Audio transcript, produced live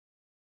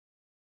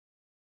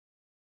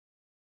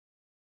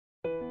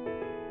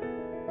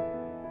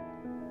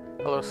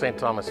Hello, St.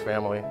 Thomas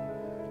family.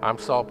 I'm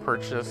Saul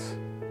Purchase,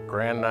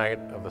 Grand Knight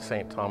of the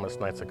St. Thomas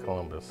Knights of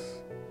Columbus.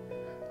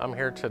 I'm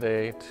here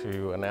today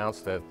to announce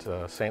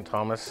that St.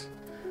 Thomas,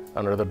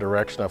 under the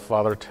direction of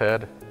Father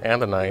Ted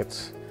and the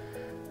Knights,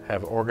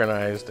 have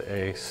organized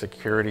a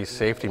security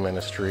safety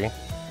ministry,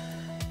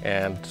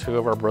 and two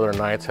of our brother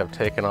Knights have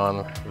taken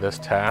on this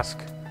task,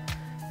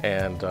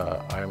 and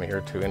I'm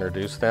here to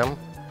introduce them.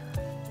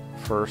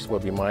 First will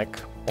be Mike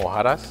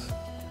Mojadas,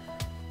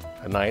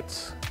 a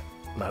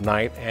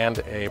Knight and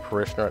a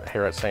parishioner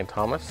here at St.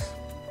 Thomas,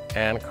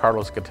 and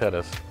Carlos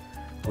Gutierrez,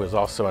 who is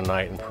also a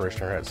Knight and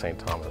parishioner here at St.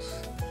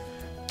 Thomas.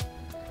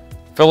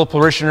 Fellow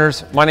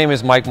parishioners, my name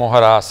is Mike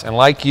Mojadas, and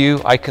like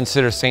you, I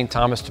consider St.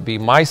 Thomas to be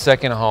my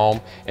second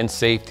home and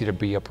safety to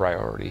be a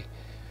priority.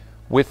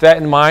 With that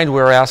in mind,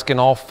 we're asking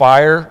all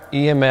fire,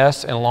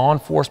 EMS, and law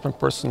enforcement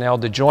personnel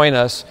to join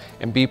us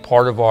and be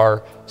part of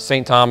our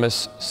St.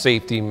 Thomas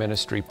Safety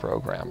Ministry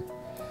program.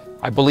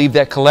 I believe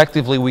that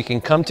collectively we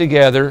can come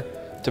together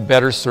to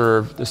better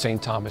serve the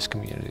St. Thomas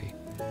community.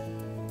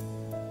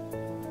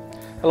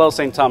 Hello,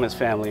 St. Thomas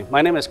family.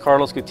 My name is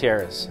Carlos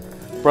Gutierrez.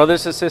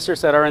 Brothers and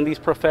sisters that are in these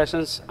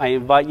professions, I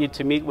invite you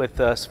to meet with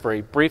us for a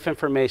brief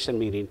information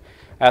meeting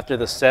after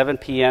the 7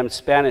 p.m.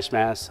 Spanish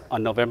Mass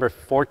on November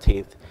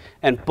 14th,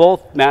 and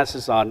both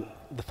Masses on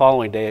the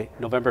following day,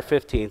 November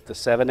 15th, the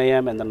 7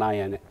 a.m. and the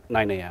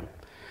 9 a.m.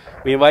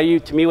 We invite you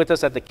to meet with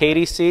us at the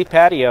KDC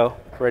patio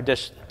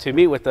to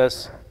meet with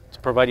us to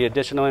provide you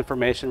additional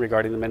information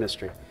regarding the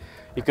ministry.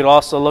 You could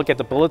also look at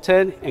the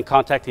bulletin and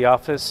contact the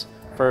office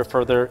for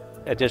further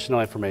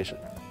additional information.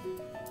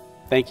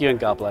 Thank you and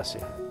God bless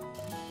you.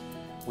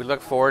 We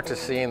look forward to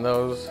seeing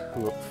those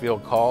who feel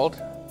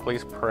called.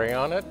 Please pray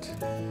on it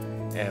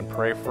and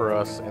pray for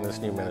us in this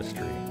new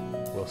ministry.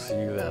 We'll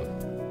see you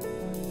then.